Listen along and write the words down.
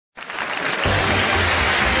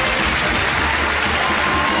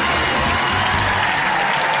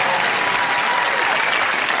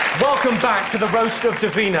welcome back to the roast of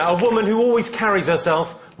Davina, a woman who always carries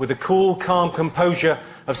herself with the cool, calm composure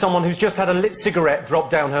of someone who's just had a lit cigarette drop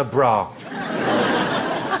down her bra.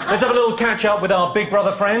 Let's have a little catch-up with our Big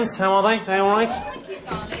Brother friends. How are they? They all right?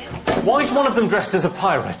 Why is one of them dressed as a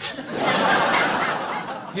pirate?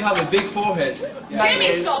 You have a big forehead.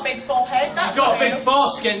 Jimmy's got a big forehead, that's You've got true. a big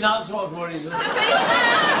foreskin, that's what worries us.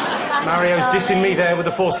 Mario's dissing me there with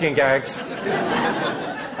the foreskin gags.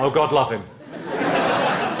 Oh, God love him.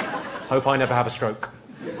 Hope I never have a stroke.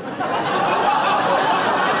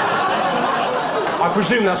 I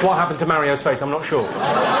presume that's what happened to Mario's face, I'm not sure.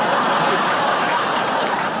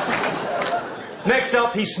 Next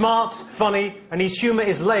up, he's smart, funny, and his humour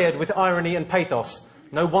is layered with irony and pathos.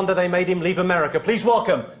 No wonder they made him leave America. Please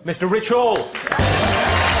welcome Mr. Rich Hall.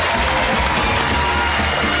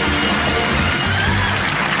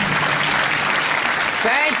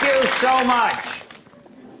 Thank you so much.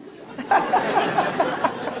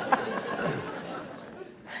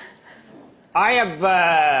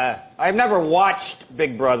 I've never watched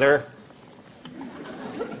Big Brother.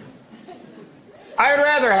 I would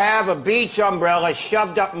rather have a beach umbrella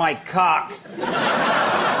shoved up my cock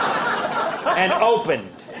and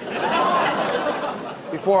opened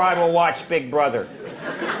before I will watch Big Brother.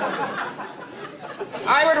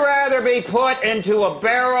 I would rather be put into a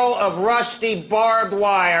barrel of rusty barbed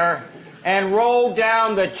wire and rolled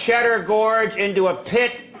down the Cheddar Gorge into a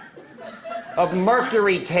pit of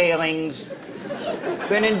mercury tailings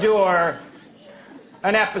than endure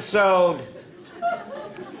an episode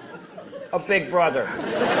of Big Brother.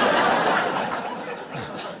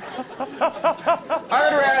 I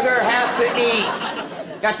would rather have to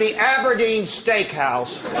eat at the Aberdeen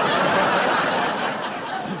Steakhouse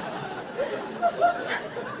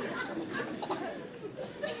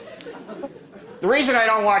The reason I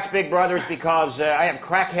don't watch Big Brother is because I have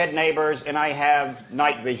crackhead neighbors and I have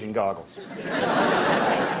night vision goggles.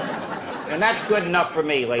 And that's good enough for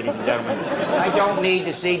me, ladies and gentlemen. I don't need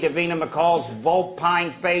to see Davina McCall's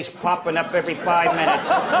vulpine face popping up every 5 minutes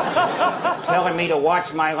telling me to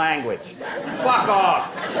watch my language. Fuck off.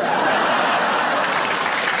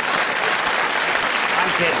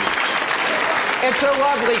 I'm kidding. It's a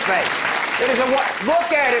lovely face. It is a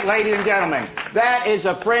look at it, ladies and gentlemen. That is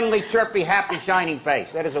a friendly, chirpy, happy, shining face.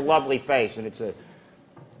 That is a lovely face, and it's a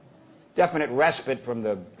definite respite from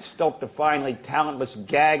the stultifiedly talentless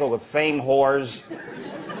gaggle of fame whores,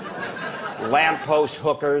 lamppost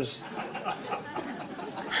hookers,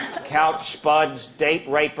 couch spuds, date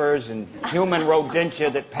rapers, and human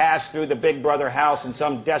rodentia that pass through the Big Brother house in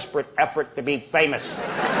some desperate effort to be famous.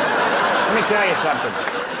 Let me tell you something.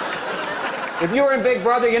 If you're in Big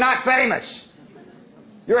Brother, you're not famous.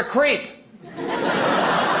 You're a creep.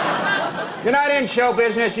 You're not in show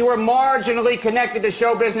business. You are marginally connected to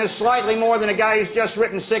show business slightly more than a guy who's just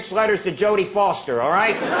written 6 letters to Jodie Foster, all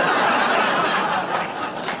right?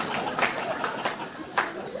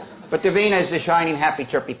 But Davina is the shining, happy,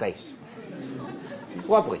 chirpy face. She's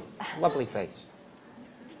lovely. Lovely face.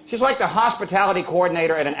 She's like the hospitality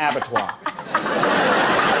coordinator at an abattoir.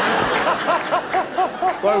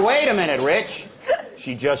 But wait a minute, Rich.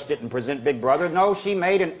 She just didn't present Big Brother. No, she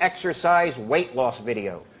made an exercise weight loss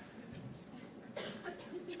video.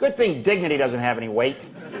 It's a good thing dignity doesn't have any weight.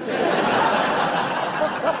 If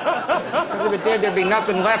it did, there'd be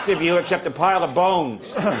nothing left of you except a pile of bones.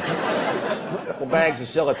 A couple bags of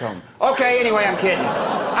silicone. Okay, anyway, I'm kidding.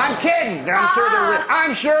 I'm kidding. I'm sure they're real.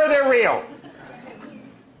 I'm sure they're real.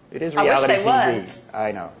 It is reality TV. Weren't.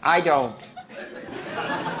 I know. I don't.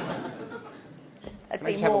 I'd Can I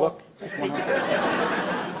be just have a more. look?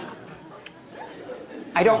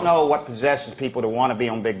 I don't know what possesses people to want to be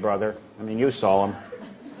on Big Brother. I mean, you saw them.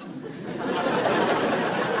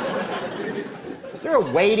 Is there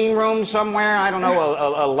a waiting room somewhere? I don't know,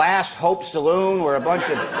 a last hope saloon where a bunch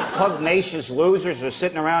of pugnacious losers are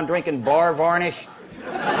sitting around drinking bar varnish?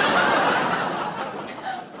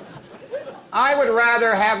 I would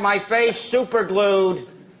rather have my face super glued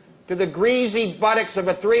to the greasy buttocks of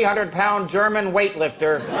a 300-pound German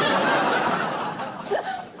weightlifter.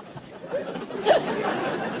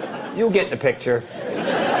 You get the picture.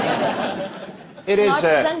 It is. I'll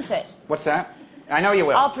present it. What's that? I know you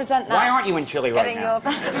will. I'll present that. Why aren't you in Chile right Getting now?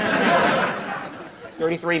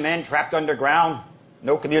 33 men trapped underground,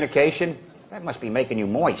 no communication. That must be making you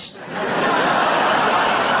moist. And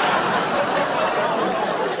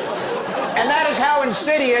that is how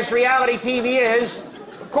insidious reality TV is.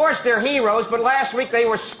 Of course, they're heroes, but last week they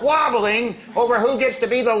were squabbling over who gets to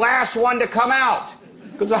be the last one to come out.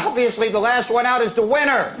 Because obviously the last one out is the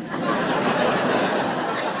winner.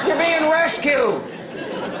 You're being rescued.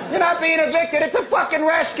 You're not being evicted, it's a fucking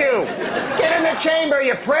rescue. Get in the chamber,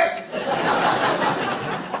 you prick.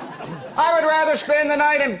 I would rather spend the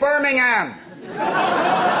night in Birmingham.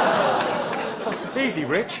 Easy,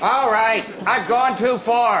 Rich. All right, I've gone too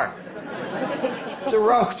far. It's a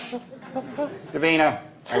roast. Davina,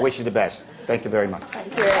 I wish you the best. Thank you very much.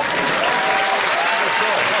 Thank you.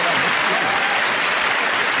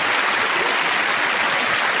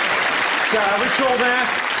 Rich Shaw there.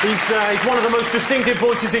 He's one of the most distinctive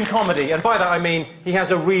voices in comedy, and by that I mean he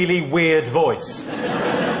has a really weird voice.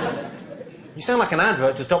 You sound like an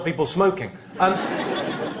advert to stop people smoking.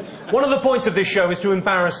 One of the points of this show is to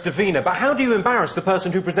embarrass Davina, but how do you embarrass the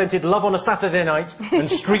person who presented Love on a Saturday Night and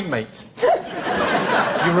Street Mate?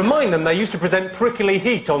 You remind them they used to present Prickly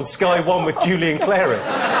Heat on Sky One with Julian Clary.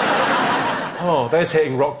 Oh, there's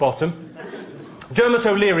hitting rock bottom. Dermot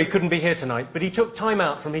O'Leary couldn't be here tonight, but he took time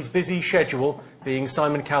out from his busy schedule, being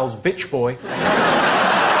Simon Cowell's bitch boy,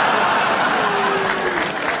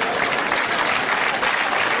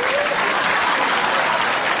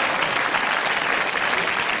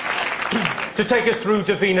 to take us through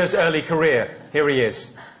Davina's early career. Here he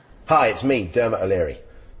is. Hi, it's me, Dermot O'Leary,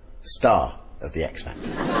 star of The X Factor.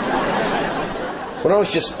 When I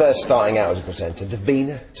was just first starting out as a presenter,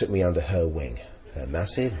 Davina took me under her wing. Her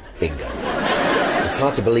massive bingo. It's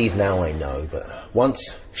hard to believe now, I know, but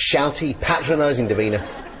once shouty, patronising Davina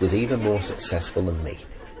was even more successful than me,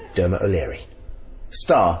 Dermot O'Leary,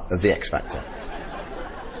 star of The X Factor.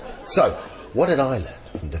 So, what did I learn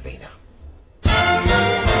from Davina?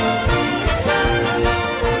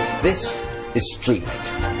 This is Street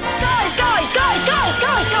Mate. Guys,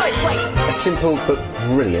 wait. A simple but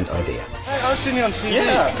brilliant idea. Hey, I've seen you on TV.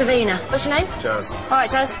 Yeah. Davina. What's your name? Jazz. All right,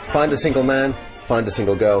 Jazz. Find a single man, find a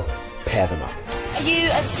single girl, pair them up. Are you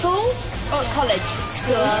at school or at college?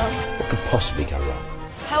 School. What could possibly go wrong?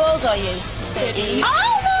 How old are you? 30. Oh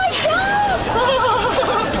my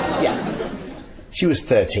God! Yeah. She was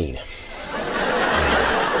 13.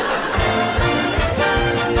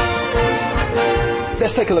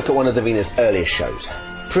 Let's take a look at one of Davina's earliest shows,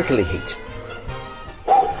 Prickly Heat.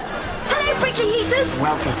 Hello, Prickly Heaters.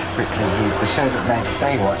 Welcome to Prickly Heat, the show that makes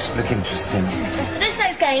Baywatch look interesting. This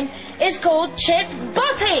next game is called Chip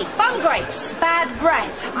Botty. Bum grapes, bad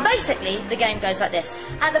breath. Basically, the game goes like this.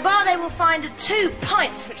 At the bar, they will find 2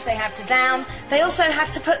 pints which they have to down. They also have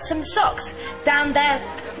to put some socks down their...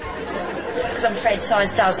 because I'm afraid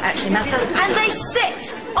size does actually matter. And they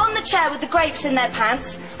sit on the chair with the grapes in their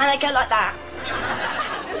pants, and they go like that.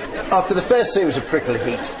 After the first series of Prickly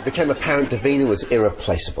Heat, it became apparent Davina was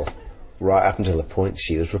irreplaceable, right up until the point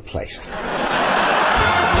she was replaced.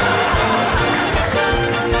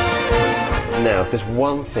 Now, if there's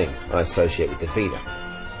one thing I associate with Davina,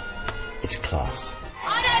 it's class.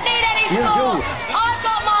 I don't need any You sport. do. I've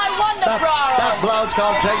got my Wonder Bra on. That blouse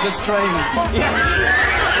can't take the strain.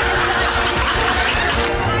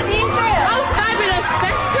 Oh, fabulous!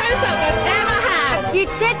 Best close-up I've ever had. You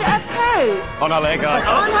did a poo. On her leg, On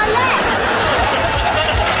her leg.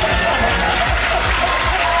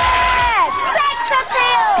 Sex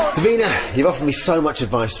appeal. Davina, you've offered me so much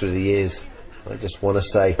advice through the years. I just want to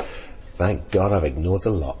say, thank God I've ignored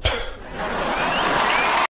a lot.